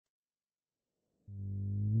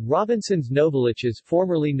Robinson's Novaliches,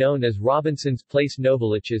 formerly known as Robinson's Place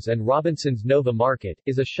Novaliches and Robinson's Nova Market,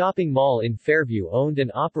 is a shopping mall in Fairview owned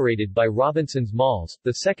and operated by Robinson's Malls,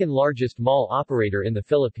 the second largest mall operator in the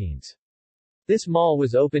Philippines. This mall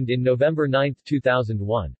was opened in November 9,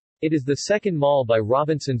 2001. It is the second mall by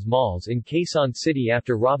Robinson's Malls in Quezon City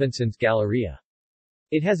after Robinson's Galleria.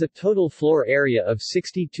 It has a total floor area of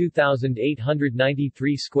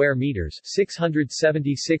 62,893 square meters,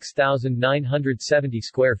 676,970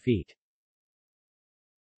 square feet.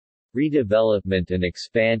 Redevelopment and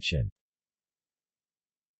expansion.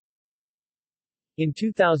 In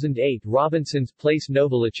 2008, Robinson's Place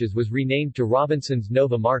Novaliches was renamed to Robinson's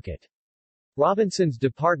Nova Market. Robinson's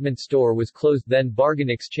department store was closed, then Bargain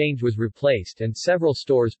Exchange was replaced and several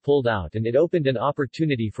stores pulled out, and it opened an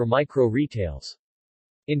opportunity for micro-retails.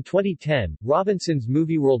 In 2010, Robinson's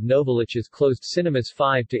Movie World Novaliches closed cinemas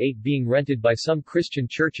 5 to 8 being rented by some Christian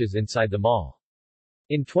churches inside the mall.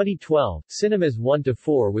 In 2012, cinemas 1 to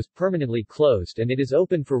 4 was permanently closed and it is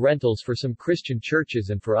open for rentals for some Christian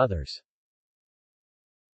churches and for others.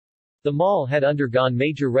 The mall had undergone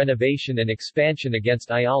major renovation and expansion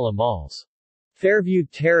against Ayala Malls. Fairview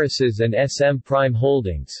Terraces and SM Prime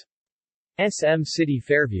Holdings. SM City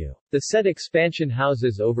Fairview. The said expansion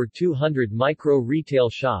houses over 200 micro-retail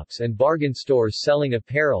shops and bargain stores selling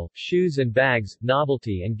apparel, shoes and bags,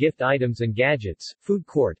 novelty and gift items and gadgets, food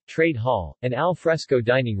court, trade hall, and al fresco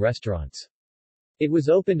dining restaurants. It was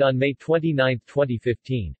opened on May 29,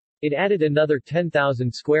 2015. It added another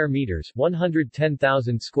 10,000 square meters,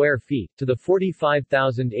 110,000 square feet, to the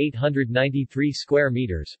 45,893 square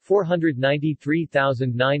meters,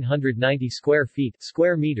 493,990 square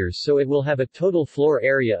meters, so it will have a total floor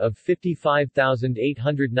area of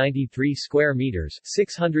 55,893 square meters,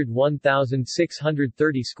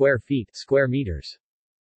 601,630 square meters.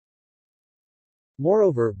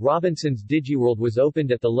 Moreover, Robinson's DigiWorld was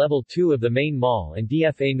opened at the level 2 of the main mall and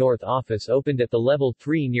DFA North office opened at the level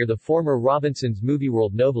 3 near the former Robinson's Movie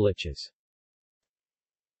World Novaliches.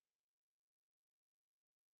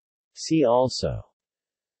 See also: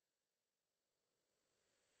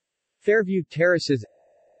 Fairview Terraces,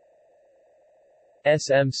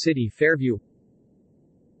 SM City Fairview,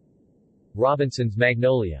 Robinson's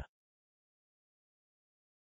Magnolia.